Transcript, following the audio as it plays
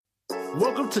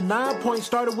Welcome to 9 Point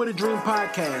Started With a Dream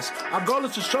podcast. Our goal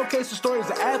is to showcase the stories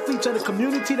of athletes and the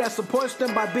community that supports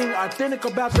them by being authentic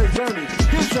about their journey.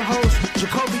 Here's your host,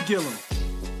 Jacoby Gillum.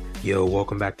 Yo,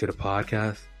 welcome back to the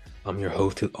podcast. I'm your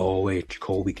host as always,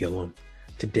 Jacoby Gillum.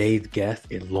 Today's guest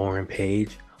is Lauren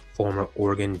Page, former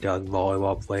Oregon Duck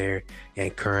volleyball player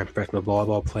and current freshman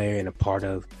volleyball player and a part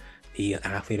of the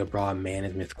Athlete Abroad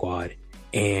Management Squad.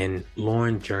 And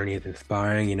Lauren's journey is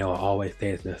inspiring. I always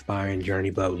say it's an inspiring journey,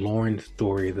 but Lauren's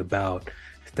story is about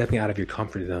stepping out of your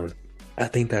comfort zone. I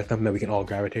think that's something that we can all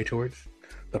gravitate towards,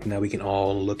 something that we can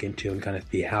all look into and kind of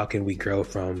see how can we grow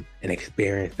from an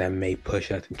experience that may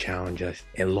push us and challenge us.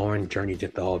 And Lauren's journey is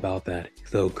just all about that.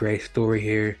 So great story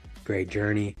here, great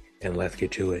journey, and let's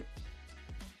get to it.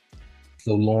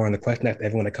 So Lauren, the question that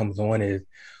everyone that comes on is,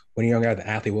 when you're younger as an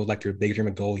athlete, what was like your big dream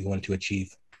or goal you wanted to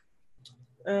achieve?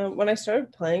 When I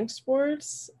started playing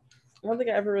sports, I don't think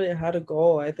I ever really had a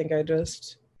goal. I think I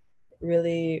just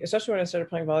really, especially when I started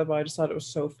playing volleyball, I just thought it was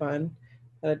so fun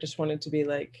that I just wanted to be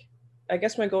like, I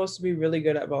guess my goal is to be really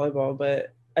good at volleyball,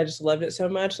 but I just loved it so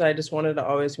much that I just wanted to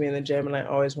always be in the gym and I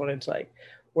always wanted to like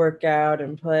work out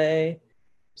and play.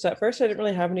 So at first I didn't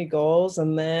really have any goals.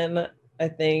 And then I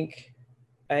think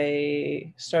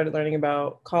I started learning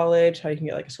about college, how you can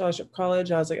get like a scholarship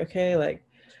college. I was like, okay, like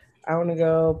I want to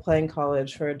go play in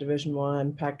college for a Division I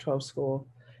Pac-12 school.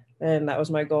 And that was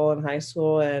my goal in high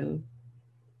school. And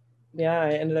yeah,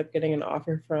 I ended up getting an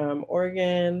offer from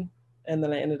Oregon. And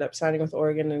then I ended up signing with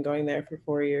Oregon and going there for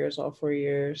 4 years, all 4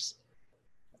 years.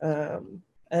 And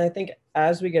I think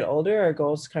as we get older, our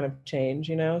goals kind of change,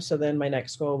 So then my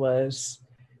next goal was,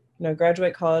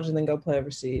 graduate college and then go play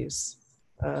overseas.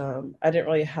 I didn't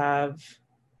really have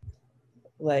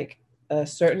like a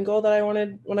certain goal that I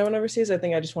wanted when I went overseas. I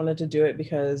think I just wanted to do it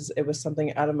because it was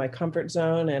something out of my comfort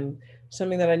zone and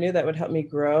something that I knew that would help me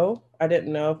grow. I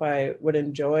didn't know if I would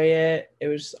enjoy it. It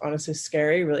was honestly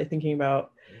scary, really thinking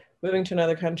about moving to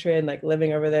another country and like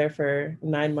living over there for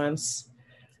 9 months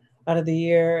out of the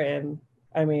year. And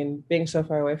I mean, being so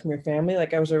far away from your family,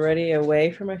 like I was already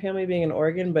away from my family being in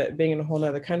Oregon, but being in a whole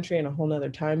nother country and a whole nother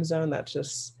time zone, that's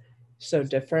just so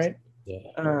different.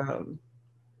 Yeah.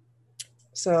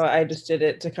 So I just did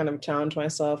it to kind of challenge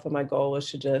myself. And my goal was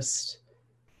to just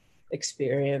get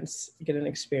an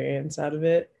experience out of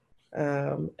it.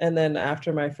 And then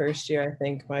after my first year, I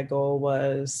think my goal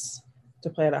was to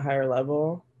play at a higher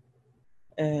level.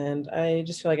 And I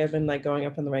just feel like I've been like going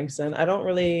up in the ranks. And I don't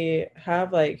really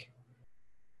have like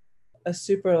a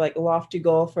super like lofty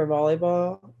goal for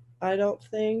volleyball, I don't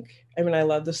think. I mean, I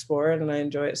love the sport and I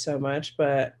enjoy it so much,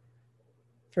 but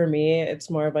for me, it's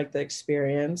more of like the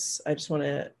experience. I just want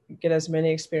to get as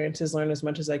many experiences, learn as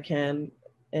much as I can,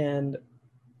 and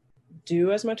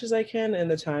do as much as I can in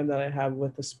the time that I have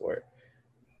with the sport.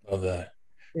 Love that.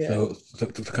 Yeah. So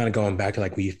kind of going back to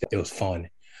like it was fun.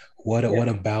 What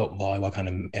about volleyball kind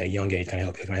of at a young age kind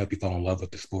of help you fall in love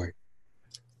with the sport?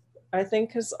 I think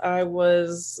because I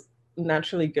was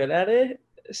naturally good at it.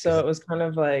 So it was kind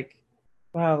of like,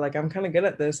 wow, like I'm kind of good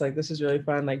at this. Like this is really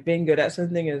fun. Like being good at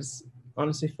something is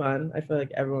honestly fun. I feel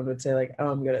like everyone would say like, oh,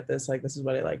 I'm good at this. Like this is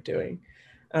what I like doing.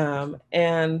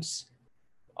 And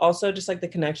also just like the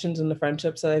connections and the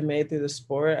friendships that I've made through the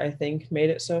sport, I think made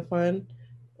it so fun.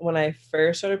 When I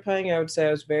first started playing, I would say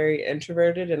I was very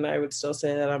introverted, and I would still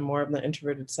say that I'm more of the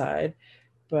introverted side,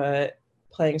 but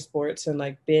playing sports and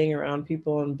like being around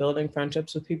people and building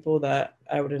friendships with people that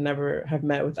I would have never have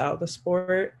met without the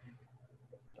sport,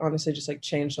 honestly just like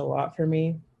changed a lot for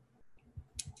me.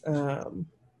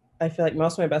 I feel like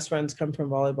most of my best friends come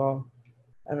from volleyball.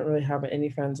 I don't really have any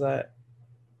friends that,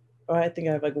 I think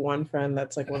I have like one friend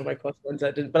that's like one of my close friends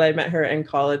that did, but I met her in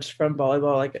college from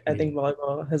volleyball. Like I think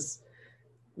volleyball has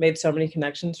made so many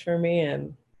connections for me,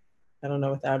 and I don't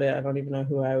know, without it, I don't even know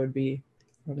who I would be,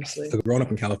 honestly. So growing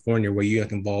up in California, were you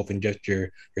like involved in just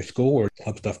your school or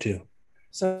club stuff too?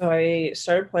 So I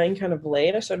started playing kind of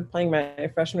late. I started playing my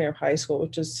freshman year of high school,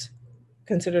 which is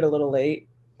considered a little late.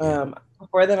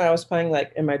 Before then, I was playing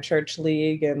like in my church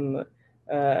league and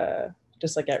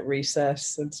just like at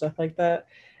recess and stuff like that.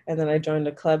 And then I joined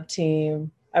a club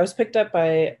team. I was picked up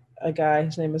by a guy,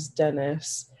 his name is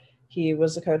Dennis. He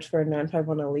was the coach for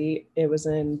 951 Elite. It was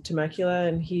in Temecula,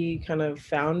 and he kind of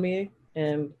found me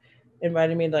and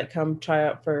invited me to like come try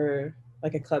out for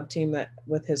like a club team that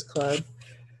with his club.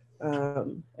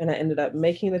 And I ended up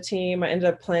making the team. I ended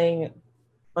up playing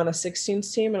on a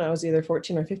 16s team, and I was either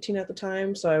 14 or 15 at the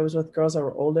time. So I was with girls that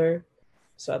were older.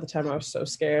 So at the time I was so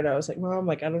scared. I was like, Mom,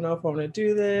 like, I don't know if I want to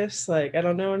do this. Like, I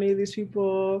don't know any of these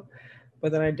people.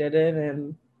 But then I did it.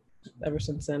 And ever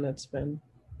since then, it's been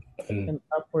an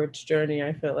upwards journey,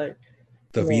 I feel like.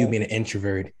 So for you being an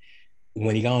introvert,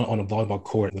 when you got on a volleyball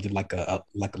court, was it like a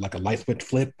light switch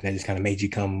flip that just kind of made you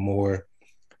come more,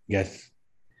 yes?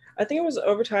 I think it was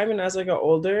over time, and as I got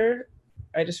older,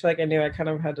 I just feel like I knew I kind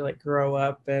of had to like grow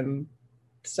up and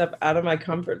step out of my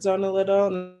comfort zone a little,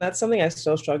 and that's something I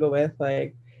still struggle with.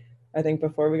 Like, I think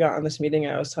before we got on this meeting,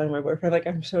 I was telling my boyfriend, like,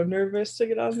 I'm so nervous to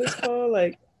get on this call.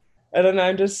 Like, I don't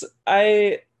know.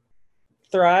 I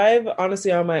thrive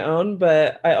honestly on my own,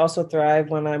 but I also thrive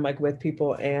when I'm like with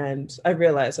people. And I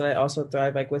realize that I also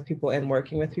thrive like with people and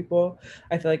working with people.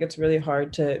 I feel like it's really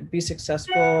hard to be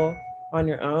successful on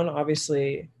your own.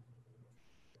 Obviously,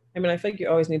 I mean, I feel like you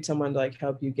always need someone to like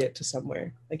help you get to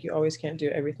somewhere. Like, you always can't do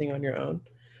everything on your own.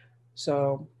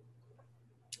 So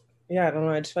yeah, I don't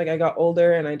know. I just feel like I got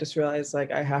older and I just realized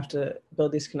like I have to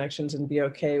build these connections and be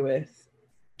okay with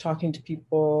talking to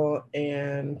people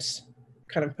and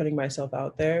kind of putting myself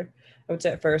out there. I would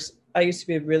say at first, I used to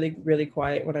be really, really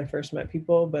quiet when I first met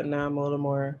people, but now I'm a little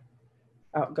more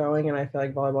outgoing. And I feel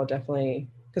like volleyball definitely,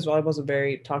 because volleyball is a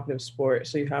very talkative sport.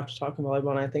 So you have to talk in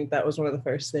volleyball. And I think that was one of the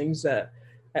first things that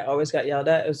I always got yelled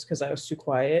at, is because I was too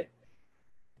quiet.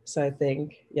 So I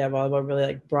think, yeah, volleyball really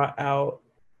like brought out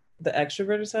the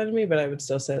extroverted side of me, but I would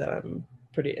still say that I'm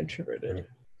pretty introverted.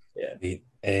 Yeah.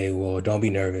 Hey, well, don't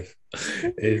be nervous.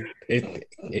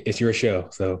 It's your show,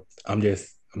 so I'm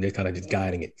just kind of just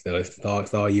guiding it. So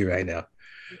it's all you right now.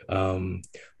 Um,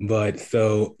 but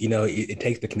so it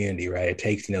takes the community, right? It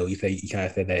takes you kind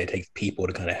of said that it takes people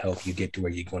to kind of help you get to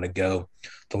where you want to go.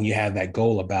 So when you have that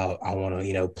goal about I want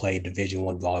to play Division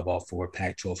I volleyball for a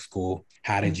Pac-12 school,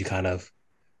 how did you kind of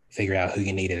figure out who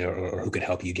you needed or who could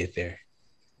help you get there?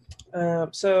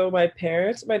 So my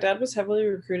dad was heavily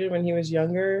recruited when he was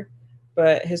younger,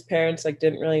 but his parents like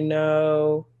didn't really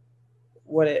know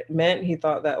what it meant. He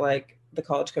thought that like the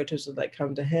college coaches would like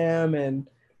come to him and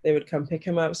they would come pick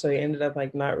him up. So he ended up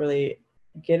like not really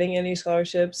getting any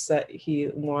scholarships that he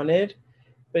wanted,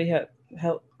 but he had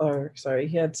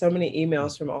he had so many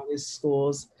emails from all these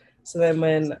schools. So then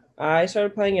when I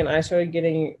started playing and I started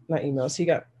getting, not emails, he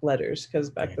got letters, because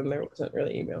back then there wasn't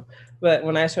really email. But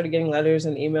when I started getting letters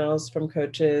and emails from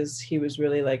coaches, he was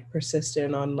really like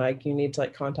persistent on like, you need to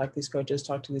like contact these coaches,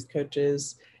 talk to these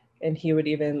coaches. And he would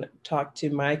even talk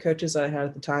to my coaches that I had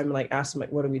at the time and like ask them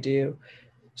like, what do we do?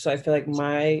 So I feel like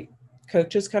my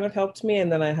coaches kind of helped me.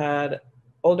 And then I had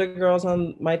older girls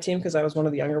on my team because I was one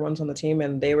of the younger ones on the team,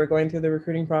 and they were going through the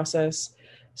recruiting process.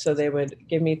 So they would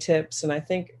give me tips. And I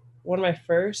think one of my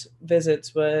first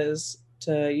visits was to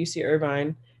UC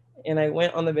Irvine. And I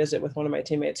went on the visit with one of my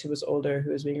teammates who was older, who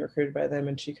was being recruited by them.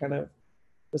 And she kind of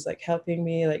was like helping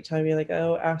me, like telling me like,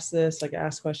 oh, ask this, like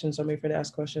ask questions, don't be afraid to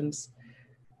ask questions.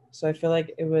 So I feel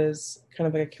like it was kind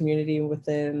of like a community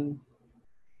within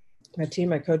my team,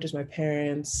 my coaches, my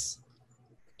parents,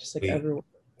 just like Wait, everyone.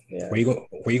 Yeah. were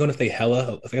you going to say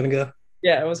hella a second ago?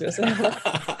 Yeah, I was gonna say.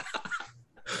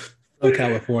 So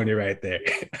California right there.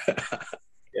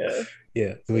 Yeah.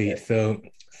 Yeah, sweet. So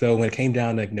when it came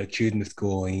down to choosing the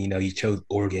school and you chose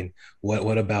Oregon,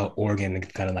 what about Oregon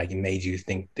kind of like made you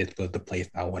think this was the place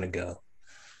I want to go?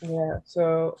 Yeah.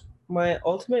 So my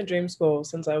ultimate dream school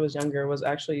since I was younger was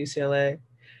actually UCLA.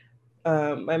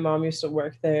 My mom used to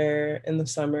work there in the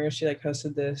summer. She like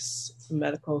hosted this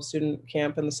medical student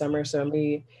camp in the summer. So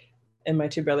me and my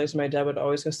two brothers and my dad would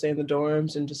always go stay in the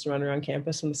dorms and just run around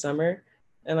campus in the summer.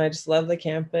 And I just loved the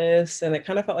campus, and it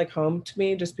kind of felt like home to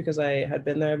me just because I had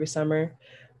been there every summer.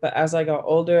 But as I got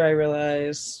older, I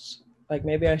realized like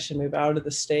maybe I should move out of the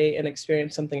state and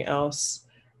experience something else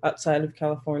outside of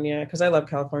California, because I love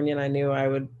California and I knew I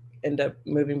would end up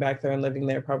moving back there and living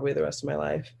there probably the rest of my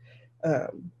life.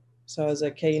 So I was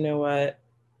like, hey, you know what?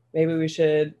 Maybe we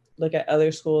should look at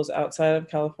other schools outside of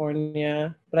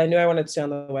California. But I knew I wanted to stay on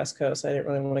the West Coast. I didn't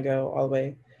really want to go all the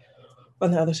way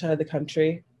on the other side of the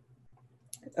country.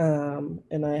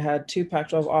 And I had two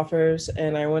Pac-12 offers,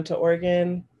 and I went to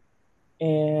Oregon,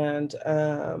 and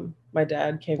my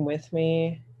dad came with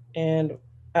me. And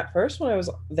at first, when I was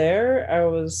there, I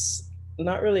was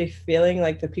not really feeling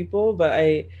like the people, but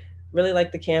I really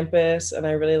liked the campus and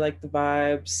I really liked the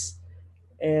vibes.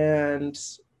 And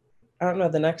I don't know,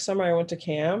 the next summer I went to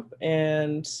camp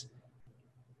and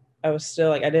I was still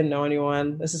like, I didn't know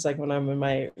anyone. This is like when I'm in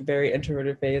my very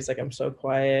introverted phase, like I'm so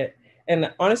quiet.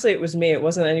 And honestly, it was me. It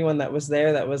wasn't anyone that was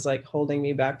there that was like holding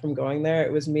me back from going there.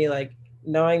 It was me like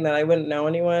knowing that I wouldn't know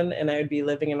anyone and I would be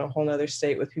living in a whole nother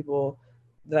state with people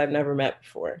that I've never met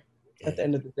before at the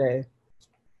end of the day.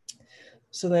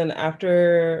 So then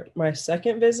after my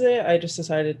second visit, I just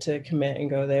decided to commit and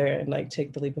go there and like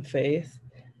take the leap of faith.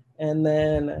 And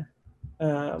then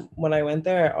when I went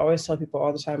there, I always tell people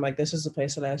all the time, like, this is the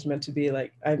place that I was meant to be.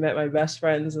 Like, I met my best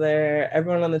friends there.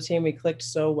 Everyone on the team, we clicked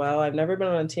so well. I've never been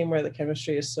on a team where the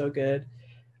chemistry is so good.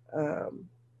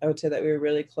 I would say that we were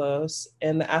really close.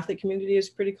 And the athlete community is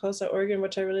pretty close at Oregon,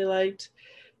 which I really liked.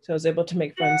 So I was able to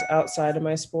make friends outside of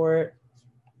my sport.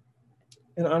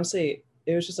 And honestly,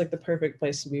 it was just like the perfect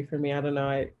place to be for me. I don't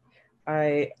know.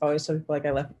 I always tell people like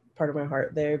I left part of my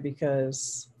heart there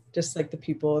because just like the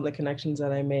people and the connections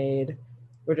that I made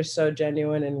were just so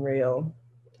genuine and real.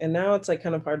 And now it's like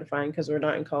kind of hard to find because we're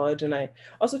not in college. And I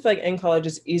also feel like in college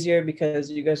it's easier because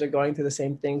you guys are going through the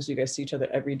same things. You guys see each other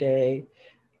every day.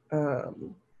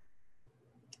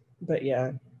 But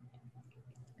yeah,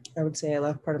 I would say I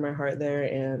left part of my heart there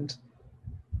and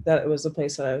that it was the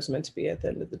place that I was meant to be at the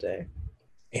end of the day.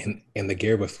 And the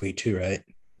gear was sweet too, right?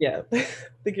 Yeah,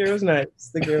 the gear was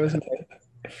nice. The gear was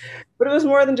nice. But it was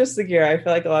more than just the gear. I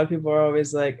feel like a lot of people are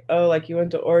always like, oh, like you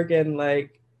went to Oregon,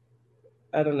 like,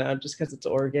 I don't know, just because it's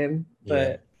Oregon.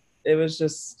 But it was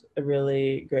just a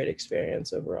really great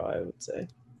experience overall, I would say.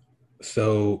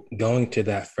 So going to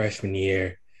that freshman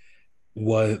year,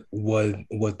 was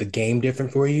the game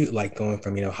different for you? Like going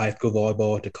from, high school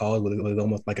volleyball to college, was it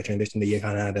almost like a transition that you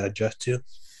kind of had to adjust to?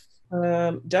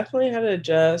 Definitely had to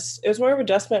adjust. It was more of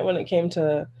adjustment when it came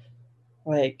to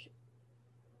like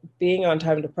being on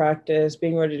time to practice,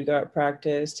 being ready to go at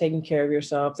practice, taking care of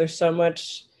yourself. There's so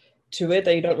much to it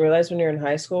that you don't realize when you're in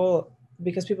high school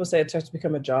because people say it starts to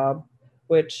become a job,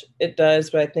 which it does,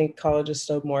 but I think college is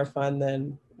still more fun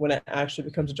than when it actually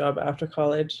becomes a job after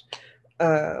college.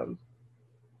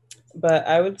 But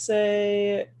I would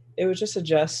say it was just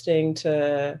adjusting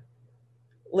to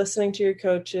listening to your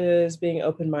coaches, being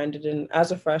open-minded. And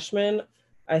as a freshman,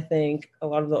 I think a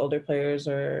lot of the older players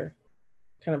are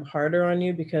kind of harder on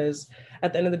you because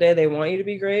at the end of the day, they want you to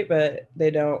be great, but they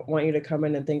don't want you to come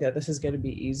in and think that this is going to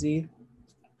be easy.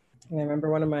 And I remember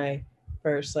one of my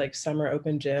first like summer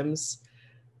open gyms,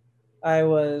 I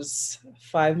was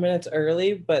 5 minutes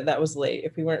early, but that was late.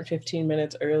 If we weren't 15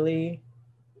 minutes early,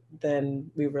 then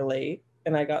we were late.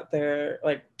 And I got there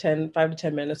like 5 to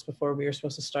 10 minutes before we were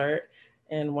supposed to start.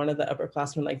 And one of the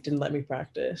upperclassmen like didn't let me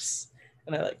practice.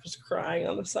 And I like was crying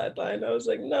on the sideline. I was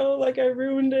like, no, like I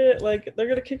ruined it. Like they're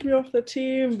gonna kick me off the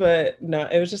team. But no,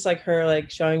 it was just like her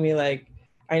like showing me like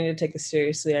I need to take this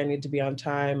seriously. I need to be on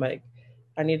time. Like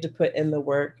I need to put in the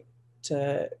work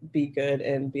to be good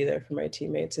and be there for my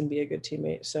teammates and be a good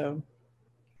teammate. So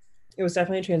it was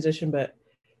definitely a transition, but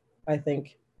I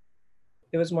think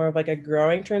it was more of like a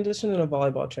growing transition and a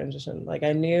volleyball transition. Like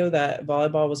I knew that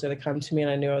volleyball was going to come to me and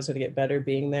I knew I was going to get better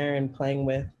being there and playing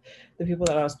with the people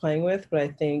that I was playing with. But I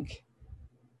think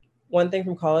one thing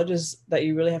from college is that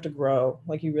you really have to grow.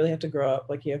 Like you really have to grow up.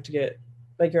 Like you have to get,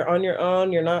 like you're on your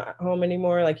own. You're not at home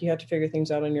anymore. Like you have to figure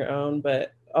things out on your own,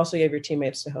 but also you have your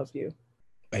teammates to help you.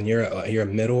 And you're a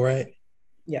middle, right?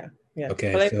 Yeah.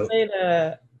 Okay. But I played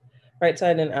right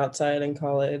side and outside in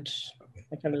college.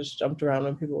 I kind of just jumped around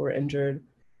when people were injured.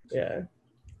 Yeah.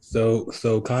 So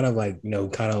kind of like,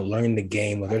 kind of learning the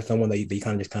game. Was there someone that you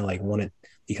kind of just kind of like wanted,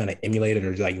 you kind of emulated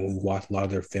or like you watched a lot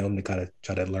of their film to kind of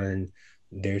try to learn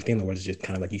their thing, or was it just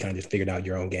kind of like you kind of just figured out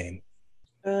your own game?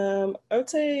 I would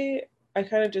say I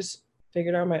kind of just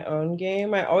figured out my own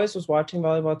game. I always was watching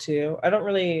volleyball too. I didn't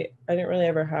really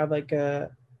ever have like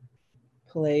a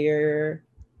player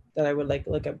that I would like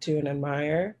look up to and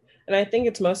admire. And I think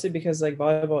it's mostly because like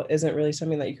volleyball isn't really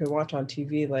something that you can watch on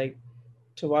TV. Like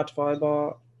to watch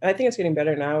volleyball, I think it's getting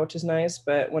better now, which is nice.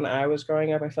 But when I was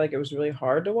growing up, I feel like it was really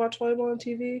hard to watch volleyball on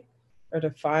TV or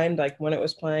to find like when it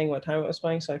was playing, what time it was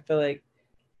playing. So I feel like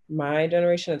my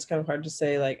generation, it's kind of hard to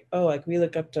say like, oh, like we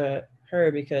look up to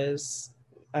her because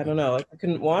I don't know, like I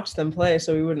couldn't watch them play,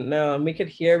 so we wouldn't know. And we could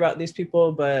hear about these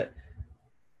people, but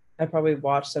I probably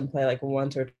watched them play like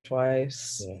once or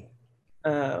twice.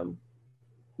 Yeah.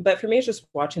 But for me, it's just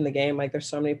watching the game. Like there's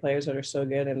so many players that are so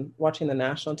good and watching the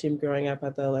national team growing up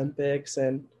at the Olympics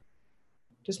and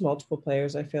just multiple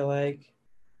players, I feel like.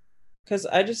 Because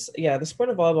the sport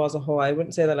of volleyball as a whole, I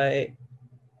wouldn't say that I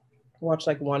watched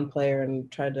like one player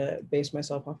and tried to base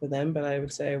myself off of them, but I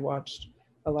would say I watched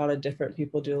a lot of different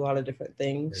people do a lot of different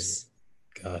things.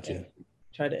 Gotcha.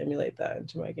 Try to emulate that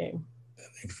into my game. That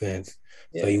makes sense.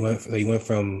 Yeah. So you went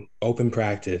from open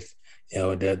practice,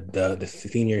 the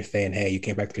seniors saying, hey, you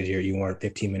can't practice because you weren't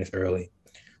 15 minutes early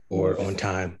or on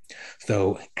time.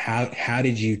 So how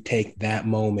did you take that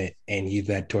moment and use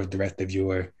that towards the rest of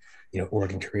your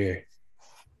Oregon career?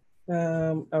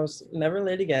 I was never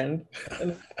late again.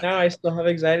 And now I still have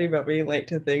anxiety about being late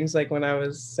to things. Like when I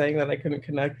was saying that I couldn't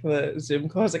connect the Zoom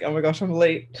call, I was like, oh my gosh, I'm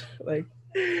late. Like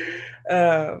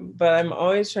But I'm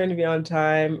always trying to be on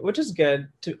time, which is good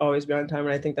to always be on time.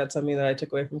 And I think that's something that I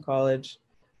took away from college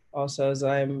also, is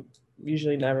I'm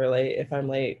usually never late. If I'm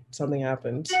late, something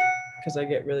happens because I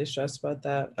get really stressed about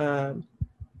that.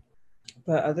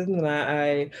 But other than that,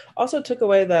 I also took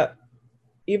away that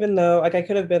even though like I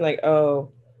could have been like,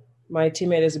 oh, my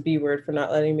teammate is a B word for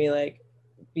not letting me like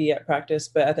be at practice,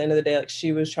 but at the end of the day, like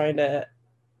she was trying to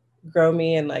grow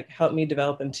me and like help me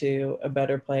develop into a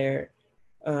better player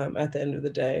at the end of the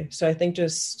day. So I think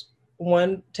just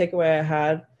one takeaway I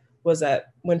had was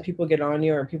that when people get on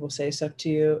you or people say stuff to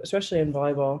you, especially in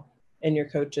volleyball and your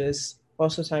coaches,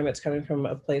 most of the time it's coming from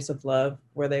a place of love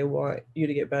where they want you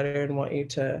to get better and want you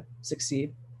to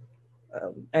succeed.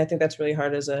 I think that's really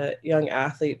hard as a young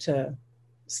athlete to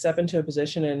step into a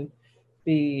position and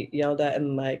be yelled at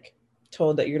and like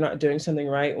told that you're not doing something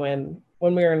right when we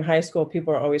were in high school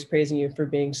people are always praising you for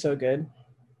being so good,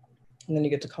 and then you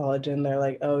get to college and they're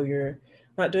like, oh, you're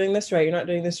not doing this right, you're not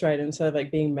doing this right. And instead of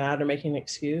like being mad or making an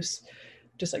excuse,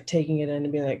 just like taking it in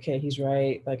and being like, okay, he's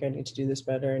right, like I need to do this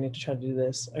better, I need to try to do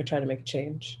this or try to make a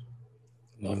change.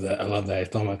 Love that. I love that.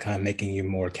 It's almost kind of making you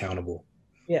more accountable.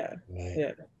 Yeah. Right.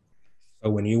 Yeah. So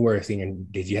when you were a senior,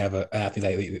 did you have an athlete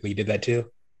that you did that too?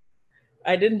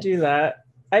 I didn't do that.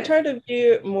 I tried to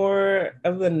be more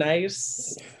of the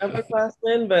nice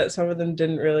upperclassmen, but some of them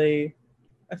didn't really,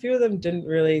 a few of them didn't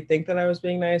really think that I was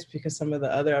being nice because some of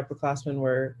the other upperclassmen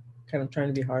were kind of trying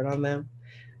to be hard on them.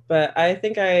 But I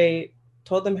think I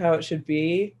told them how it should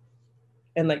be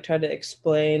and like tried to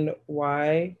explain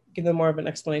why, give them more of an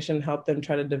explanation, help them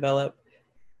try to develop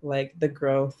like the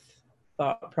growth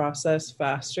thought process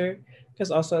faster.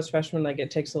 Because also as freshmen, like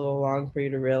it takes a little long for you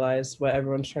to realize what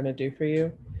everyone's trying to do for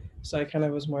you. So I kind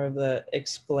of was more of the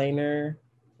explainer,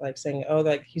 like saying, oh,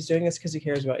 like he's doing this because he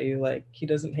cares about you. Like he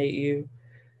doesn't hate you.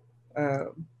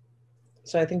 Um,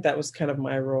 so I think that was kind of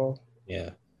my role.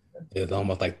 Yeah. It was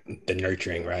almost like the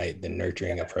nurturing, right? The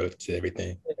nurturing approach to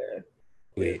everything. Yeah.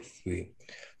 Sweet, sweet.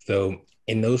 So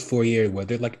in those 4 years, was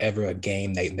there like ever a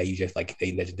game that you just like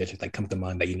that just like comes to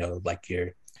mind that you know like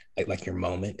your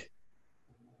moment,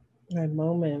 My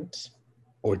moment.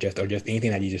 or just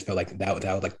anything that you just felt like that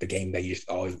was like the game that you just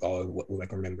always will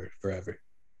like remember forever?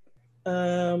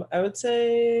 I would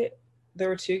say there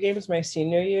were two games my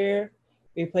senior year.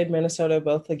 We played Minnesota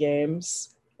both the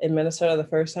games. In Minnesota, the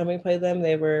first time we played them,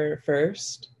 they were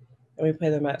first, and we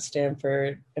played them at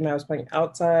Stanford. And I was playing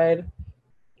outside,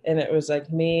 and it was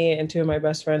like me and two of my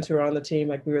best friends who were on the team.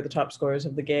 Like we were the top scorers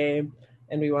of the game,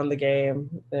 and we won the game.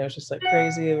 And it was just like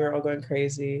crazy. We were all going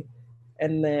crazy.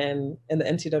 And then in the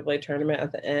NCAA tournament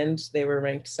at the end, they were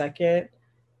ranked second,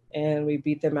 and we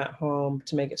beat them at home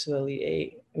to make it to the Elite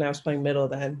Eight. And I was playing middle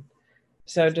then.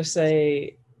 So I'd just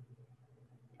say,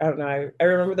 I don't know, I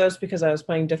remember those because I was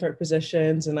playing different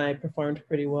positions and I performed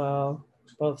pretty well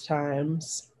both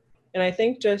times. And I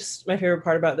think just my favorite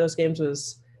part about those games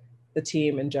was the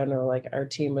team in general. Like our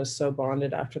team was so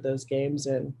bonded after those games.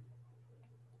 And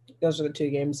those are the two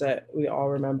games that we all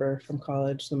remember from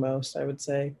college the most, I would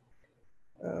say.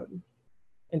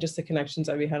 And just the connections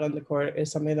that we had on the court is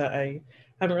something that I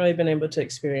haven't really been able to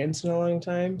experience in a long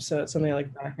time. So it's something I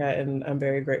look back at and I'm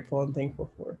very grateful and thankful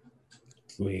for.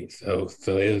 Sweet. So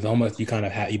it was almost you kind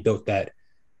of had you built that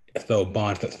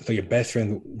bond. So your best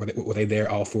friends were they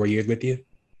there all 4 years with you?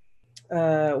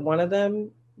 One of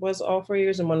them was all 4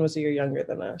 years and one was a year younger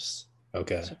than us.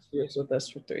 Okay. So he was with us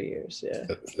for 3 years. Yeah.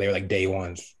 So they were like day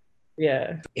ones.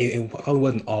 Yeah. It probably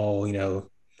wasn't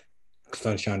all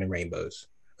sunshine and rainbows,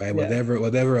 right? Yeah.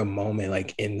 Was ever a moment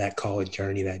like in that college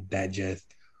journey that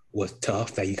just was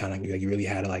tough that you kind of you really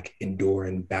had to like endure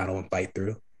and battle and fight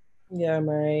through? Yeah,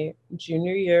 my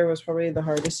junior year was probably the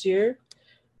hardest year,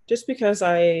 just because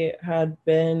I've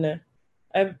been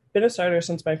a starter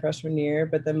since my freshman year,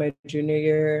 but then my junior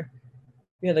year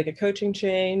we had like a coaching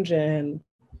change, and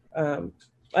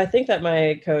I think that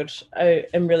my coach, I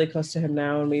am really close to him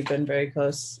now, and we've been very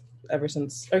close ever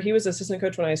since. Or he was assistant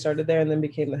coach when I started there, and then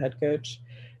became the head coach,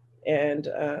 and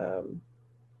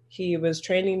he was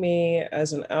training me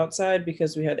as an outside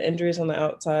because we had injuries on the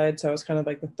outside. So I was kind of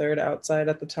like the third outside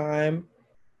at the time.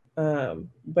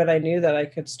 But I knew that I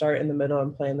could start in the middle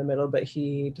and play in the middle, but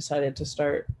he decided to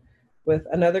start with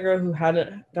another girl who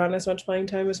hadn't gotten as much playing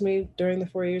time as me during the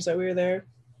 4 years that we were there.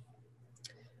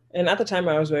 And at the time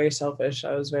I was very selfish.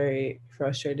 I was very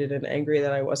frustrated and angry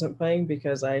that I wasn't playing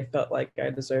because I felt like I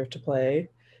deserved to play.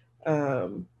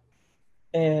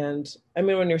 And I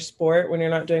mean, when you're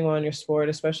not doing well in your sport,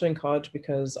 especially in college,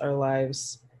 because our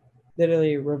lives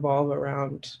literally revolve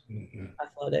around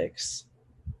athletics.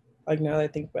 Like now that I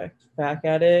think back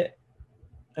at it,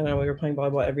 I know we were playing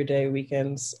volleyball every day,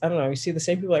 weekends. I don't know. You see the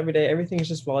same people every day. Everything is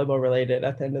just volleyball related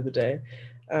at the end of the day.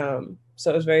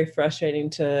 So it was very frustrating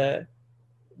to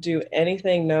do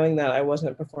anything knowing that I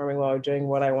wasn't performing well or doing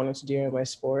what I wanted to do in my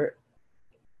sport.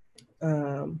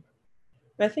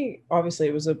 I think obviously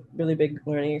it was a really big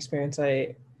learning experience.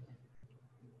 I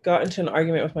got into an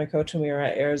argument with my coach when we were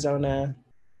at Arizona,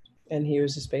 and he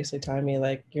was just basically telling me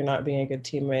like, you're not being a good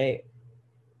teammate.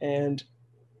 And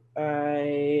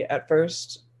I at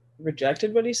first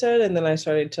rejected what he said, and then I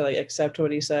started to like accept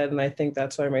what he said. And I think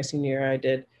that's why my senior year I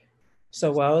did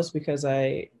so well, is because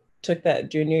I took that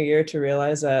junior year to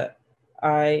realize that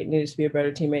I needed to be a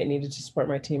better teammate, needed to support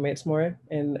my teammates more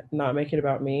and not make it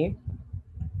about me.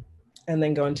 And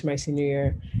then go into my senior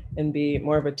year and be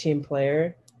more of a team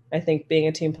player. I think being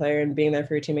a team player and being there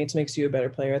for your teammates makes you a better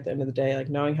player at the end of the day. Like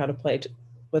knowing how to play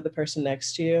with the person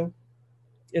next to you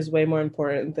is way more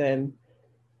important than,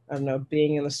 I don't know,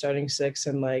 being in the starting six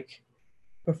and like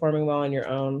performing well on your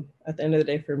own. At the end of the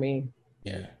day, for me,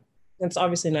 Yeah. it's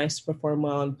obviously nice to perform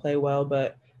well and play well,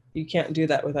 but you can't do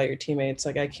that without your teammates.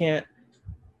 Like I can't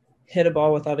hit a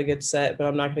ball without a good set, but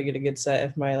I'm not going to get a good set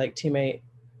if my like teammate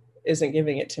isn't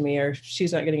giving it to me or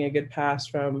she's not getting a good pass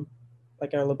from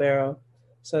like our libero.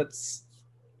 So it's,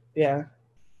 yeah,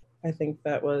 I think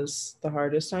that was the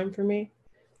hardest time for me.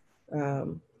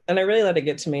 And I really let it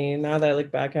get to me. Now that I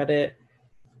look back at it,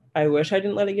 I wish I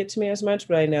didn't let it get to me as much,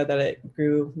 but I know that it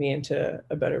grew me into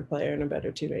a better player and a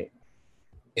better teammate.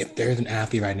 If there's an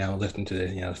athlete right now listening to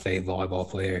this, say a volleyball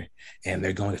player, and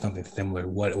they're going through something similar,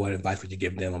 what advice would you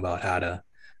give them about how to,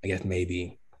 I guess,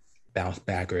 maybe bounce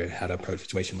back or how to approach a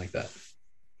situation like that?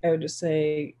 I would just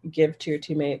say give to your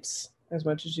teammates as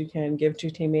much as you can. Give to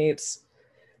your teammates.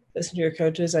 Listen to your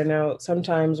coaches. I know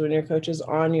sometimes when your coach is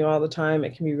on you all the time,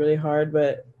 it can be really hard,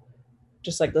 but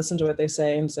just like listen to what they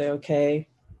say and say, okay,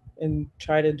 and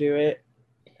try to do it.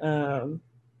 And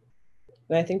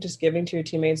I think just giving to your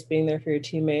teammates, being there for your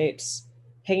teammates,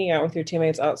 hanging out with your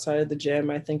teammates outside of the gym,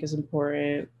 I think is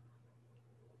important.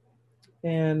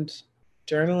 And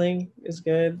journaling is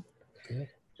good. Okay.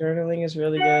 Journaling is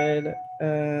really good.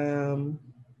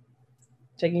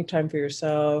 Taking time for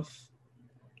yourself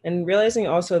and realizing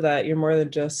also that you're more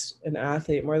than just an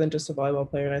athlete, more than just a volleyball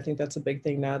player. And I think that's a big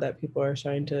thing now that people are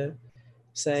trying to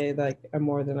say like I'm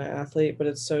more than an athlete, but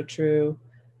it's so true.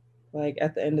 Like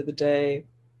at the end of the day,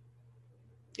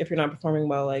 if you're not performing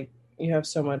well, like you have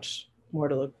so much more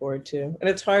to look forward to. And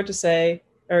it's hard to say,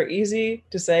 or easy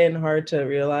to say and hard to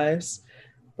realize,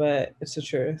 but it's the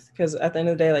truth. Because at the end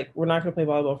of the day, like we're not going to play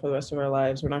volleyball for the rest of our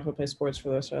lives. We're not going to play sports for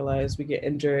the rest of our lives. We get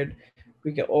injured,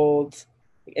 we get old,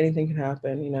 anything can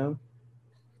happen, you know?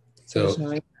 So just So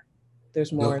knowing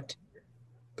there's more.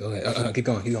 Go ahead. Keep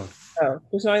going.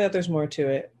 Just knowing that there's more to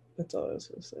it. That's all I was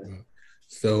going to say.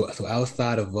 So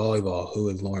outside of volleyball, who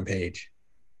is Lauren Page?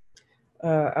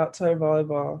 Outside of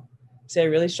volleyball, see, I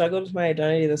really struggled with my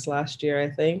identity this last year, I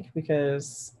think,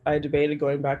 because I debated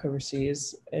going back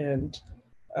overseas. And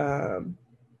I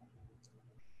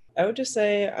would just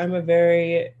say I'm a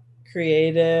very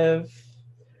creative,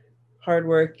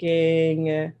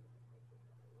 hardworking,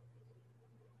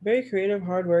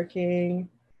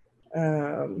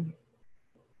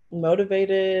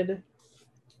 motivated,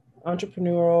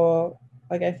 entrepreneurial.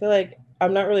 Like I feel like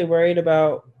I'm not really worried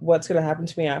about what's going to happen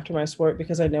to me after my sport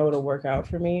because I know it'll work out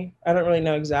for me. I don't really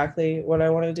know exactly what I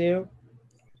want to do,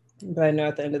 but I know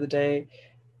at the end of the day,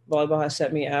 volleyball has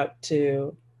set me up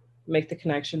to make the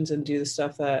connections and do the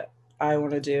stuff that I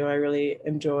want to do. I really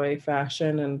enjoy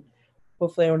fashion, and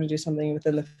hopefully I want to do something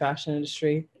within the fashion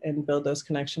industry and build those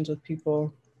connections with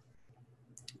people.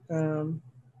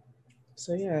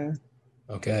 So yeah.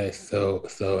 Okay, so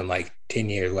in like 10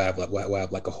 years, we'll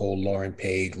have like a whole Lauren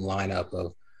Page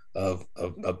lineup of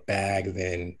bags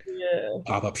and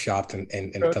pop-up shops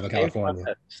in Southern California.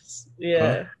 Products.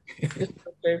 Yeah. Huh?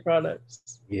 Great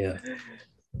products. Yeah.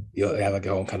 You'll have like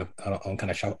your own kind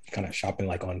of shopping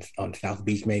like on South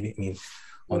Beach maybe. I mean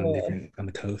on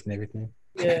the coast and everything.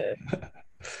 Yeah.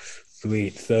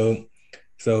 Sweet. So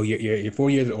your 4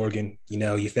 years at Oregon,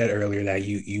 you said earlier that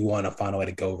you want to find a way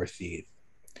to go overseas.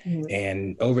 Mm-hmm.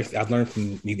 And I've learned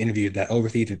from these interviews that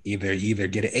overseas is either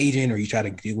get an agent or you try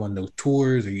to do one of those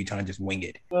tours or you try to just wing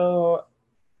it. So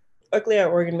luckily at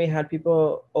Oregon, we had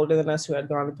people older than us who had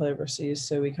gone to play overseas.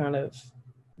 So we kind of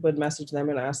would message them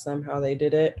and ask them how they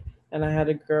did it. And I had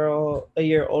a girl a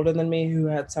year older than me who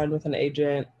had signed with an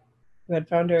agent who had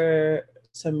found her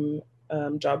some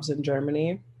jobs in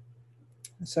Germany.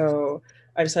 So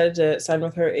I decided to sign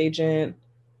with her agent,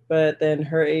 but then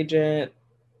her agent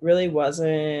really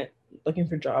wasn't looking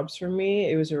for jobs for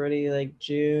me. It was already like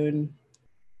June.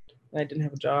 and I didn't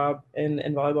have a job. And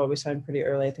in volleyball, we signed pretty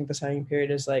early. I think the signing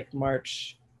period is like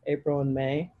March, April, and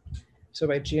May. So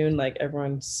by June, like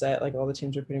everyone's set, like all the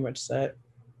teams are pretty much set.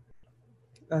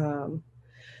 And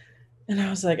I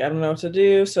was like, I don't know what to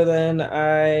do. So then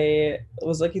I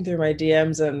was looking through my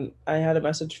DMs and I had a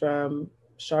message from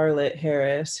Charlotte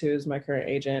Harris, who's my current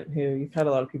agent, who you've had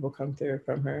a lot of people come through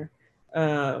from her.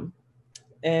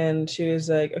 And she was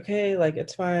like, okay, like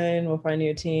it's fine. We'll find you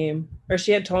a team. Or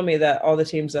she had told me that all the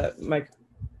teams that my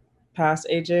past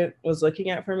agent was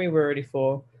looking at for me were already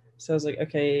full. So I was like,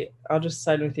 okay, I'll just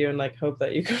sign with you and like hope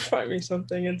that you can find me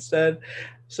something instead.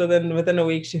 So then within a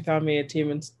week, she found me a team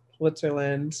in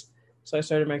Switzerland. So I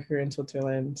started my career in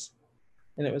Switzerland.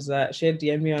 And it was that she had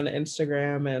DM'd me on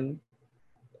Instagram and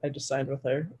I just signed with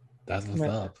her. That's what's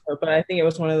up. But I think it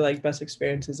was one of the like best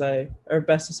decisions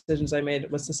I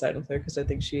made was to sign with her because I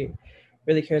think she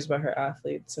really cares about her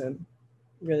athletes and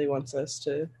really wants us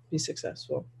to be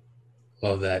successful.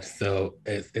 Love that. So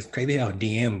it's crazy how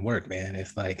DM work, man.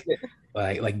 It's like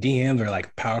DMs are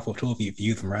like powerful tools if you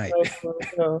use them right.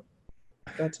 No.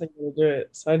 That's how you do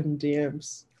it. Slide in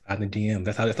DMs. On the DM.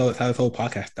 That's how this whole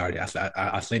podcast started.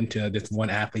 I sent to this one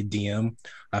athlete DM when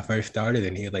I first started,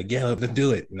 and he was like, "Yeah, let's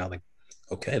do it." And I was like,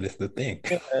 "Okay, this is the thing."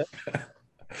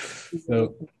 Yeah.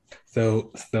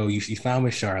 so you signed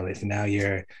with Charlotte, so now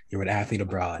you're an athlete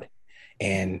abroad,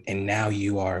 and now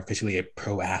you are officially a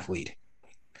pro athlete.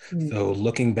 Mm-hmm. So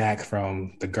looking back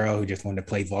from the girl who just wanted to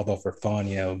play volleyball for fun,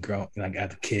 growing like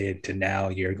as a kid, to now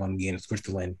you're going to be in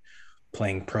Switzerland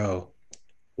playing pro.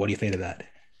 What do you say to that?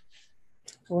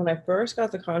 When I first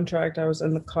got the contract, I was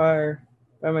in the car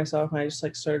by myself and I just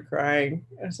like started crying.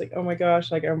 I was like, oh my gosh,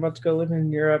 like I'm about to go live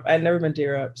in Europe. I had never been to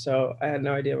Europe, so I had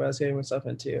no idea what I was getting myself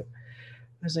into. I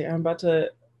was like, I'm about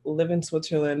to live in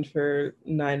Switzerland for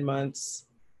 9 months.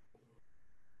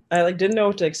 I like didn't know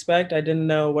what to expect. I didn't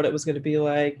know what it was going to be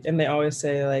like. And they always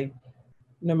say like,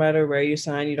 no matter where you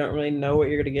sign, you don't really know what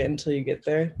you're going to get until you get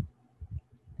there.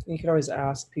 You can always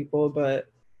ask people, but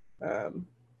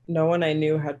no one I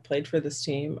knew had played for this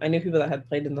team. I knew people that had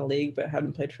played in the league, but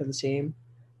hadn't played for the team.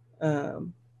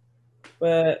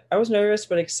 But I was nervous,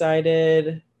 but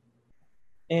excited.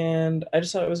 And I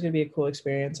just thought it was going to be a cool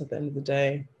experience at the end of the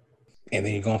day. And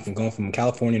then you're going from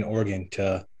California and Oregon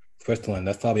to Switzerland.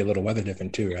 That's probably a little weather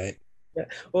different too, right? Yeah.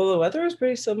 Well, the weather was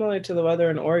pretty similar to the weather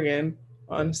in Oregon.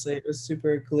 Honestly, it was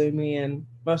super gloomy, and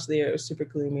most of the year it was super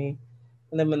gloomy.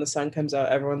 And then when the sun comes out,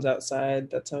 everyone's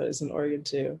outside. That's how it is in Oregon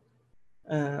too.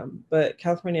 But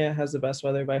California has the best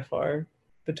weather by far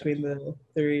between the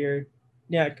three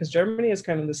because Germany is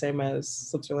kind of the same as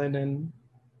Switzerland, and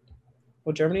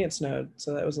well, Germany it snowed,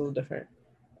 so that was a little different.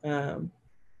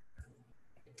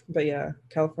 But yeah,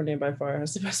 California by far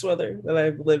has the best weather that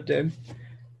I've lived in.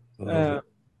 But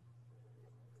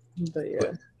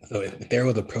yeah. So if there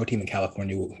was a pro team in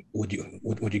California, would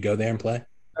you go there and play?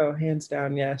 Oh, hands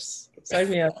down, yes. Sign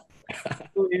me up,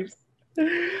 please.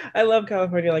 I love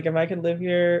California. Like if I could live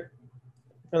here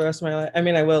for the rest of my life, I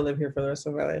mean, I will live here for the rest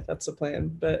of my life. That's the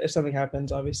plan. But if something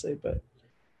happens, obviously, but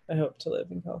I hope to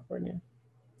live in California.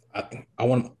 I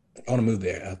want to move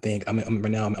there. I think I'm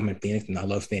right now. I'm in Phoenix, and I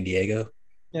love San Diego.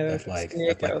 Yeah, that's where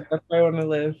I want to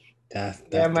live.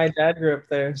 Yeah, my dad grew up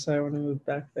there, so I want to move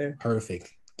back there.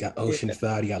 Perfect. You got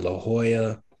Oceanside. You got La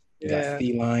Jolla. You got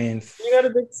sea lions. You got a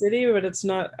big city, but it's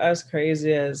not as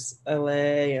crazy as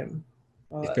LA and.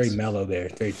 It's very mellow there.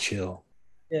 It's very chill.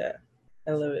 Yeah,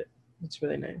 I love it. It's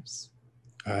really nice.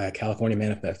 All right, California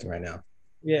manifesting right now.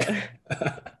 Yeah.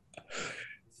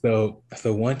 So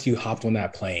once you hopped on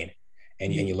that plane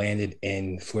and you landed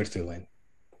in Switzerland,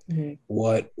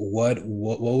 what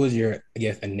was your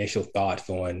initial thoughts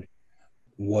on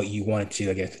what you wanted to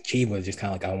achieve? Was it just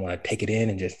kind of like I want to take it in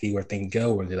and just see where things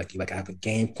go, or was it like you have a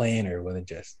game plan, or was it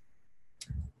just?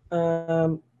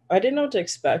 I didn't know what to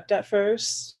expect at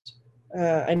first.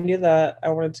 I knew that I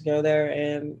wanted to go there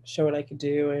and show what I could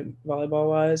do in volleyball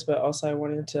wise, but also I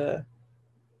wanted to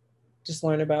just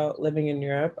learn about living in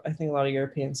Europe. I think a lot of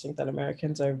Europeans think that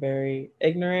Americans are very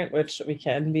ignorant, which we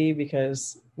can be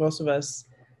because most of us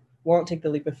won't take the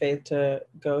leap of faith to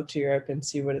go to Europe and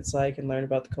see what it's like and learn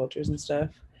about the cultures and stuff.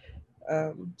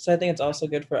 So I think it's also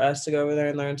good for us to go over there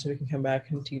and learn so we can come back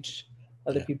and teach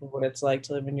other people what it's like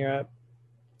to live in Europe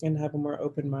and have a more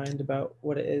open mind about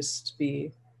what it is to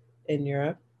be in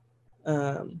Europe.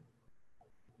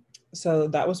 So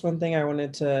that was one thing I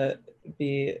wanted to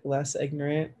be less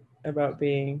ignorant about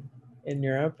being in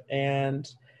Europe and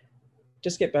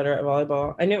just get better at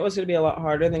volleyball. I knew it was going to be a lot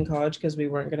harder than college because we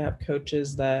weren't going to have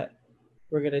coaches that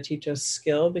were going to teach us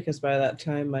skill, because by that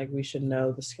time, like, we should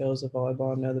know the skills of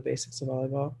volleyball and know the basics of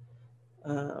volleyball.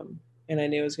 and I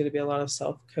knew it was going to be a lot of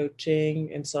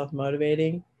self-coaching and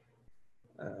self-motivating,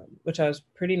 which I was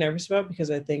pretty nervous about because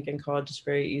I think in college it's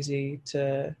very easy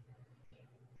to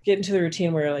get into the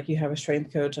routine where like you have a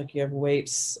strength coach, like you have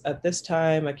weights at this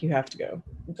time, like you have to go.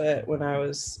 But when I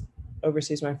was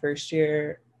overseas my first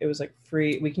year, it was like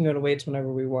free. We can go to weights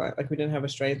whenever we want. Like we didn't have a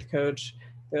strength coach.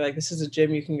 They're like, this is a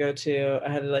gym you can go to.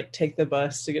 I had to like take the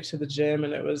bus to get to the gym,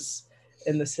 and it was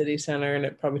in the city center, and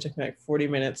it probably took me like 40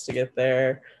 minutes to get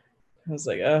there. I was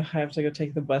like, oh, I have to go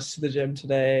take the bus to the gym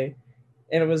today.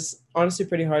 And it was honestly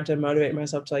pretty hard to motivate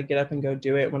myself to like get up and go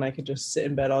do it when I could just sit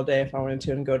in bed all day if I wanted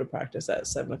to and go to practice at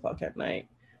 7 o'clock at night.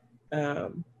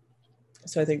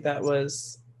 So I think that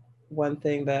was one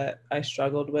thing that I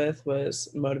struggled with, was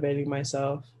motivating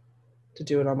myself to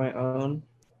do it on my own,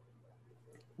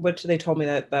 which they told me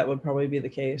that that would probably be the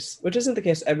case, which isn't the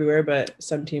case everywhere, but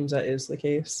some teams that is the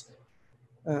case.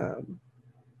 So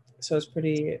I was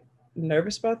pretty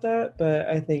nervous about that, but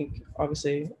I think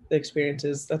obviously the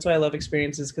experiences, that's why I love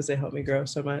experiences, because they help me grow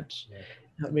so much. Yeah.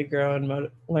 Help me grow and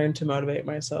learn to motivate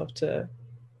myself to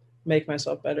make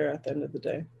myself better at the end of the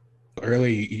day. Earlier,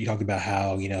 you talked about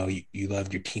how, you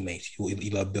loved your teammates. You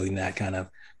love building that kind of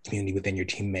community within your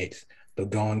teammates. But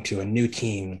going to a new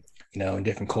team, in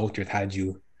different cultures, how did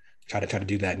you try to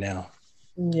do that now?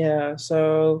 Yeah,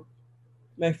 so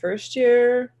my first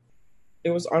year, it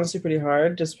was honestly pretty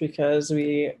hard just because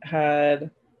we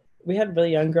had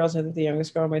really young girls. I think the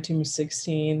youngest girl on my team was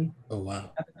 16. Oh,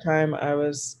 wow. At the time, I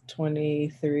was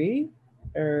 23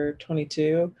 or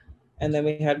 22. And then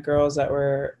we had girls that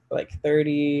were like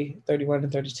 30, 31,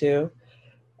 and 32.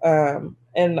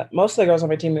 And most of the girls on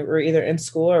my team were either in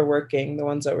school or working, the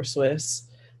ones that were Swiss.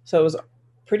 So it was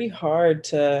pretty hard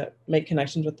to make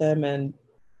connections with them and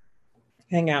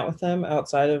hang out with them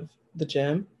outside of the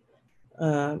gym.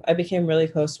 I became really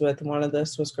close with one of the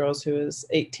Swiss girls who was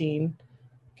 18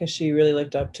 because she really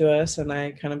looked up to us, and I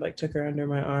kind of like took her under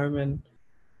my arm and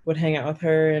would hang out with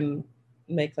her and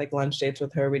make like lunch dates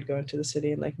with her. We'd go into the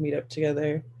city and like meet up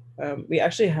together. We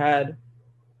actually had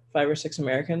 5 or 6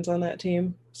 Americans on that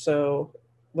team. So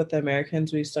with the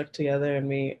Americans, we stuck together and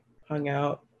we hung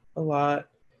out a lot.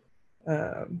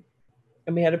 And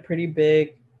we had a pretty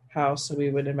big house, so we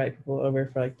would invite people over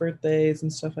for like birthdays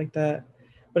and stuff like that.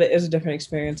 But it is a different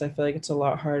experience. I feel like it's a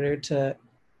lot harder to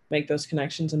make those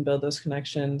connections and build those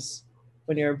connections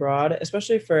when you're abroad,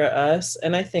 especially for us.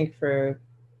 And I think for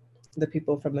the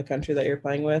people from the country that you're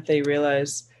playing with, they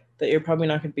realize that you're probably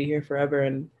not going to be here forever.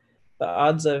 And the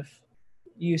odds of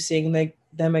you seeing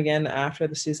them again after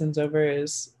the season's over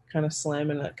is kind of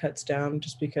slim, and that cuts down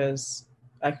just because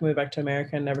I can move back to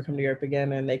America and never come to Europe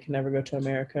again, and they can never go to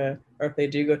America. Or if they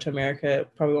do go to America,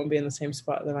 it probably won't be in the same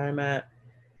spot that I'm at.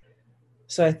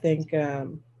 So I think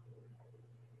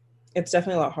it's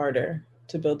definitely a lot harder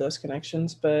to build those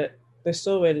connections, but there's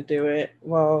still a way to do it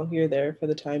while you're there for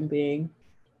the time being.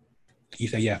 You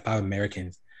say, yeah, 5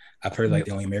 Americans. I've heard like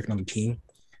the only American on the team,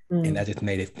 and that just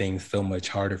made it things so much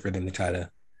harder for them to try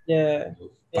to yeah.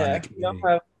 find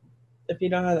If you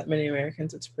don't have that many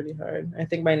Americans, it's pretty hard. I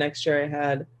think by next year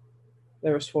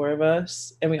there was 4 of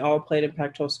us, and we all played in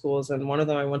Pac-12 schools, and one of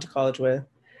them I went to college with.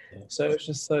 Yeah. So it was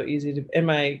just so easy to, and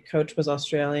my coach was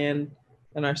Australian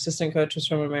and our assistant coach was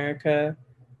from America.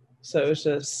 So it was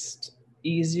just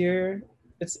easier.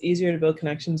 It's easier to build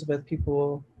connections with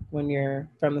people when you're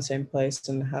from the same place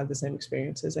and have the same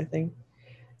experiences, I think.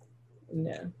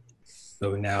 Yeah.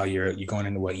 So now you're going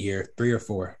into what, year 3 or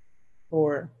 4?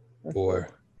 4.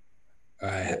 4. All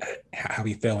right. How are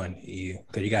you feeling?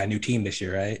 Because you got a new team this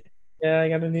year, right? Yeah, I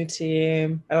got a new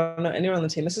team. I don't know anyone on the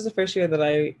team. This is the first year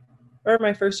that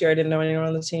my first year, I didn't know anyone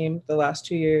on the team. The last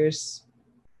 2 years,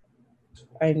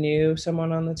 I knew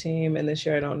someone on the team, and this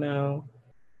year I don't know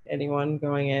anyone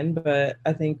going in, but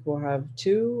I think we'll have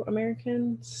 2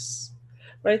 Americans.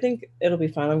 But I think it'll be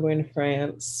fine. I'm going to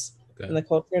France, okay. And the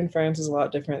culture in France is a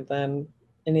lot different than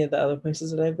any of the other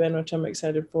places that I've been, which I'm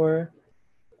excited for.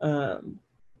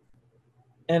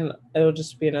 And it'll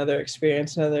just be another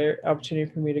experience, another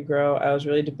opportunity for me to grow. I was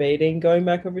really debating going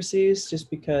back overseas just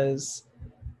because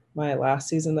my last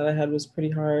season that I had was pretty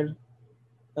hard.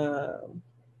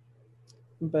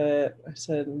 But I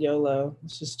said, YOLO,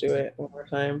 let's just do it one more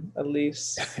time, at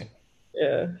least.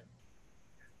 Yeah.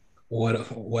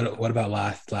 What about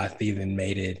last season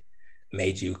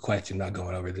made you question not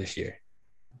going over this year?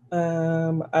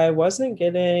 I wasn't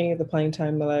getting the playing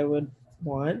time that I would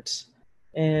want.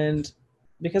 And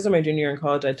because of my junior year in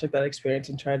college, I took that experience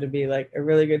and tried to be like a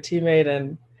really good teammate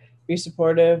and be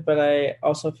supportive. But I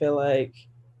also feel like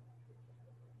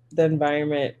the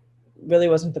environment really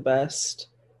wasn't the best.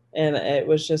 And it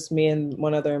was just me and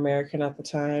one other American at the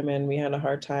time, and we had a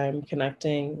hard time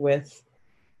connecting with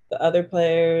the other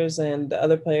players. And the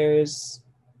other players,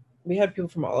 we had people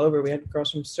from all over. We had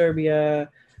girls from Serbia,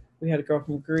 we had a girl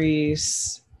from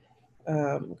Greece,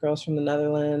 girls from the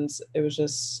Netherlands. It was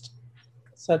just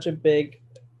such a big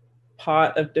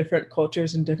pot of different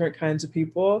cultures and different kinds of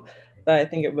people that I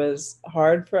think it was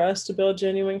hard for us to build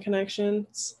genuine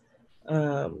connections.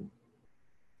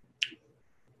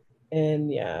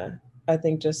 And yeah, I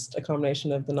think just a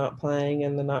combination of the not playing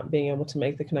and the not being able to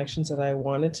make the connections that I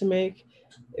wanted to make,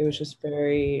 it was just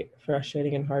very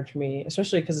frustrating and hard for me,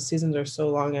 especially because the seasons are so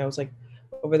long. I was like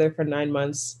over there for 9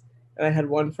 months, and I had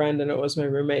one friend, and it was my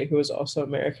roommate who was also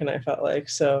American, I felt like.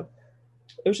 So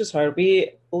it was just hard.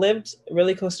 We lived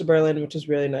really close to Berlin, which is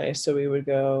really nice. So we would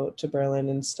go to Berlin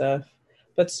and stuff.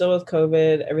 But still with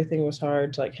COVID, everything was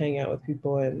hard to like hang out with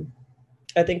people. And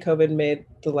I think COVID made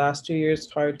the last 2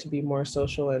 years hard to be more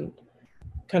social and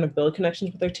kind of build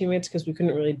connections with our teammates because we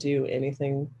couldn't really do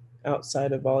anything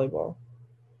outside of volleyball.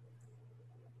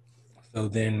 So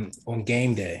then on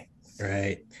game day,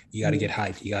 right? You got to get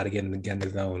hyped. You got to get in the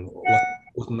zone.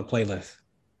 What's on the playlist?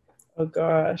 Oh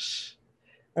gosh,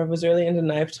 I was really into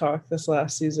Knife Talk this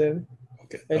last season.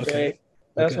 Okay.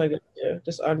 That was my go-to,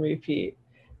 just on repeat.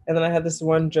 And then I had this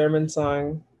one German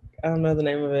song. I don't know the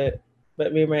name of it,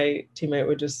 but me and my teammate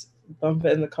would just bump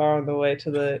it in the car on the way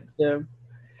to the gym.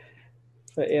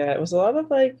 But yeah, it was a lot of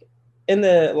like in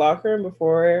the locker room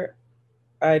before.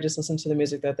 I just listened to the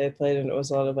music that they played, and it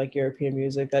was a lot of like European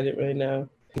music that I didn't really know.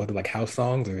 Was it like house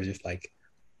songs or just like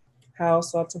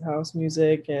House, lots of house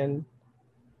music, and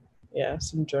yeah,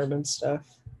 some German stuff.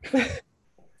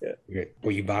 yeah.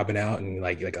 Were you bobbing out and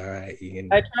like all right?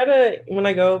 I try to, when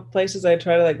I go places, I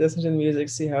try to like listen to the music,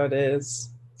 see how it is.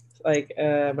 Like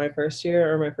my first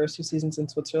year or my first 2 seasons in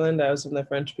Switzerland, I was in the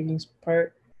French speaking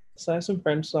part. So I have some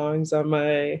French songs on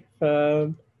my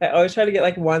phone. I always try to get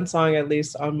like one song at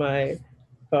least on my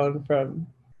phone from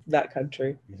that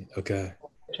country. Okay.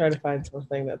 I try to find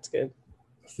something that's good.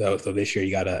 So this year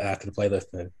you gotta add to the playlist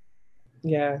then.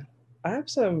 Yeah. I have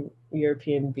some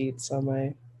European beats on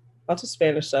my, lots of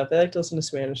Spanish stuff. I like to listen to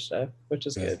Spanish stuff, which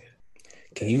is good.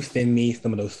 Can you send me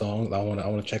some of those songs? I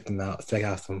wanna check them out. Check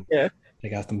out some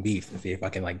beats and see if I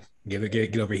can like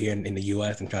get over here in the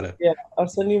US and try to. Yeah, I'll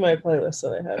send you my playlist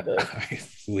that I have. Right,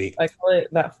 sweet. I call it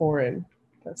That Foreign.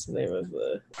 That's the name of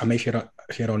the. I may share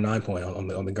it on 9 Point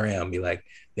on the gram. Be like,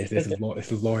 this is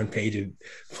Lauren Page's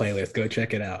playlist. Go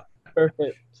check it out.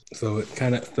 Perfect. So it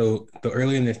kind of so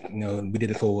earlier in this, we did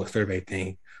this whole survey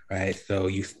thing, right? So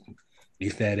you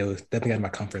said it was stepping out of my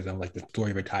comfort zone, like the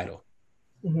story of your title.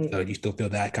 Mm-hmm. So do you still feel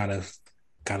that kind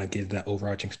of gives that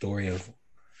overarching story of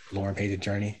Lauren Page's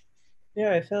journey?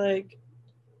 Yeah, I feel like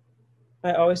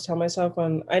I always tell myself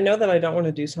when I know that I don't want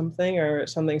to do something or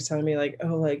something's telling me like,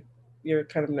 oh, like you're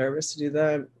kind of nervous to do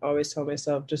that. I always tell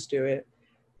myself, just do it.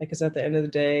 Like, because at the end of the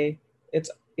day, it's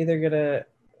either gonna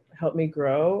help me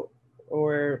grow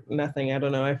or nothing. I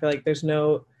don't know. I feel like there's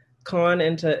no con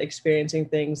into experiencing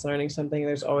things, learning something.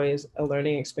 There's always a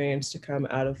learning experience to come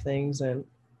out of things. And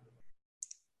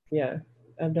yeah,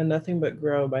 I've done nothing but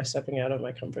grow by stepping out of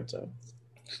my comfort zone.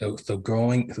 So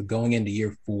going into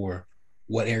year 4,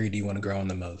 what area do you want to grow in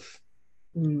the most?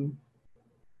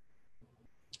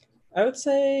 I would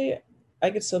say I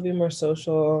could still be more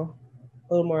social,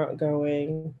 a little more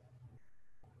outgoing,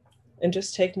 and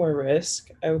just take more risk.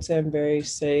 I would say I'm very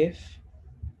safe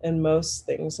in most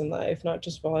things in life, not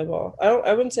just volleyball.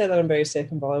 I wouldn't say that I'm very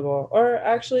safe in volleyball. Or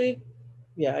actually,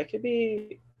 yeah, I could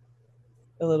be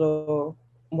a little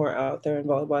more out there in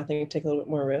volleyball. I think I'd take a little bit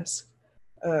more risk.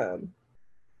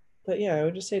 But yeah, I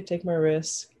would just say take more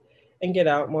risk and get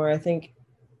out more. I think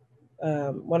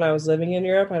when I was living in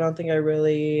Europe, I don't think I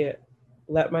really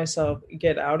let myself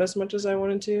get out as much as I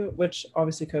wanted to, which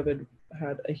obviously COVID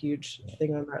had a huge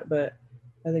thing on that. But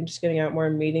I think just getting out more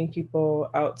and meeting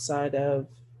people outside of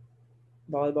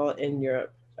volleyball in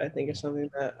Europe, I think is something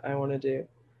that I want to do.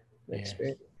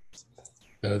 Experience.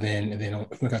 So then a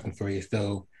question for you.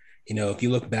 So, if you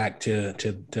look back to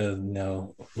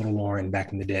little Lauren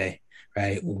back in the day,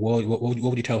 right? What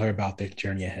would you tell her about this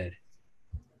journey ahead?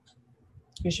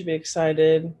 You should be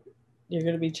excited. You're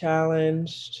going to be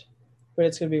challenged, but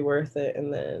it's going to be worth it.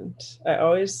 And then I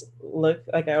always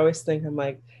think, I'm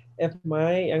like, if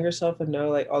my younger self would know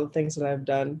like all the things that I've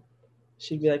done,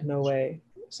 she'd be like, no way.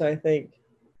 So I think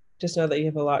just know that you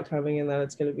have a lot coming and that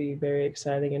it's going to be very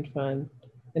exciting and fun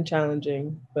and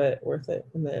challenging, but worth it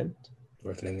in the end.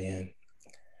 Worth it in the end.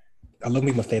 A lot of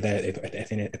people say that at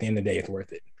the end of the day, it's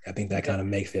worth it. I think that kind of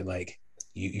makes it like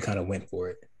you kind of went for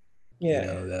it.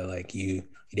 Yeah. That like you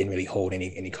didn't really hold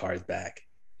any cards back.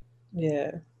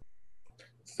 Yeah.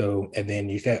 So, and then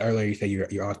you said earlier, you're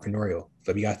entrepreneurial.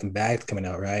 So you got some bags coming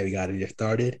out, right? We got to get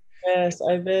started. Yes,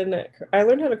 I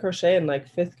learned how to crochet in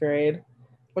like 5th grade.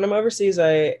 When I'm overseas,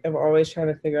 I am always trying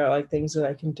to figure out like things that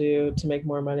I can do to make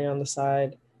more money on the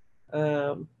side.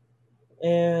 Um,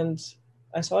 and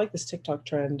I saw like this TikTok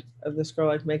trend of this girl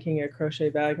like making a crochet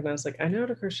bag, and I was like, I know how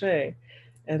to crochet.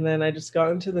 And then I just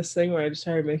got into this thing where I just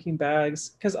started making bags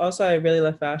because also I really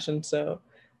love fashion. So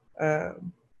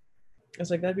um, I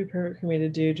was like, that'd be perfect for me to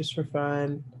do just for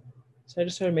fun. So I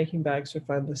just started making bags for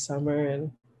fun this summer,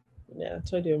 and yeah,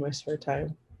 that's what I do in my spare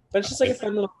time. But it's just like a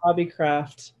fun little hobby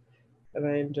craft, and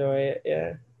I enjoy it.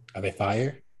 Yeah. Are they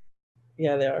fire?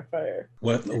 Yeah, they are fire.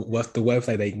 What's the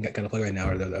website they can kind of play right now,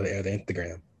 or the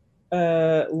Instagram?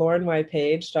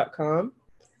 LaurenYPage.com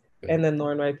and then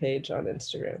Lauren Y Page on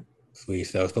Instagram. Sweet.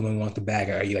 So if someone wants the bag,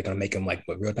 are you like gonna make them like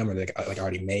what, real time, or like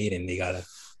already made and they gotta?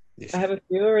 I have a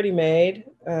few already made.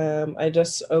 I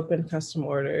just opened custom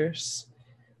orders,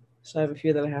 so I have a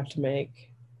few that I have to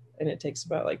make, and it takes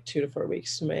about like 2 to 4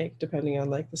 weeks to make, depending on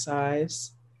like the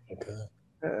size. Okay.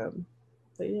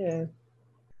 But yeah.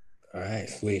 All right,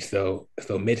 sweet. So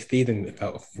mid-season,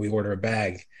 if we order a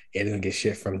bag, it's gonna get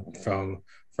shipped from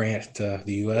France to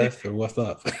the US, or what's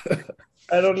up?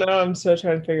 I don't know. I'm still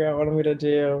trying to figure out what I'm gonna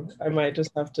do. I might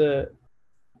just have to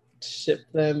ship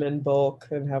them in bulk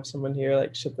and have someone here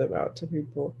like ship them out to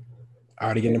people.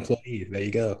 Already getting employees. There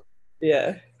you go.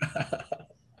 Yeah.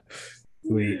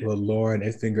 Sweet. Well, Lauren,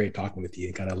 it's been great talking with you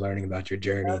and kind of learning about your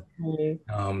journey.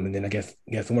 And then I guess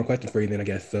some more questions for you. Then I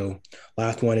guess so.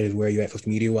 Last one is where you at social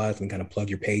media wise, and kind of plug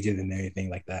your pages and everything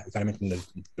like that. I kind of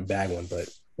mentioned the bag one, but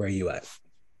where are you at?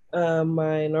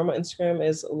 My normal Instagram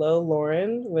is Low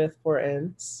Lauren with 4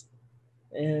 N's,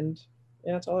 and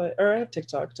yeah, that's all. I have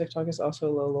TikTok. TikTok is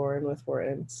also Low Lauren with 4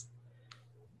 N's.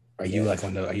 Are you like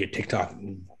are you a TikTok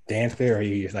dancer, or are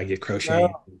you just like just crocheting?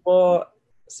 No. Well,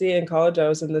 see, in college, I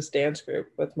was in this dance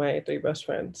group with my 3 best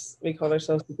friends. We called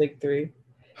ourselves the Big Three.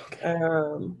 Okay.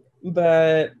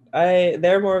 But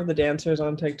they're more of the dancers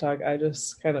on TikTok. I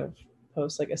just kind of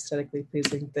post like aesthetically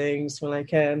pleasing things when I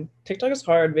can. TikTok is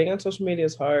hard. Being on social media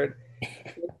is hard.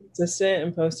 Consistent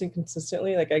and posting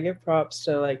consistently. Like I give props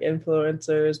to like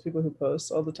influencers, people who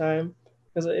post all the time,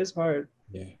 because it is hard.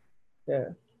 Yeah. Yeah.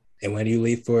 And when do you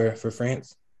leave for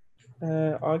France?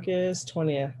 August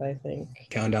 20th, I think.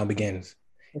 Countdown begins.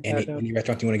 Any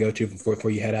restaurants you want to go to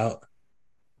before you head out?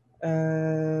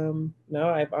 No,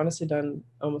 I've honestly done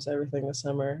almost everything this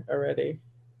summer already.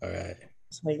 All right.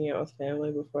 Just hanging out with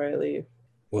family before I leave.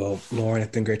 Well, Lauren,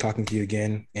 it's been great talking to you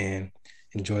again, and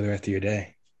enjoy the rest of your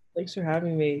day. Thanks for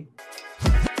having me.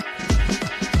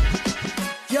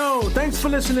 Yo, thanks for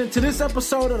listening to this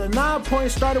episode of the 9 Point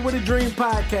Started With a Dream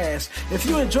podcast. If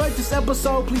you enjoyed this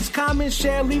episode, please comment,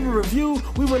 share, leave a review.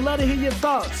 We would love to hear your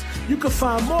thoughts. You can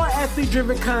find more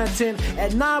athlete-driven content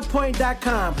at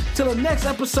 9point.com. Till the next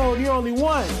episode, you're only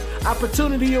one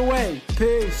opportunity away.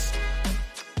 Peace.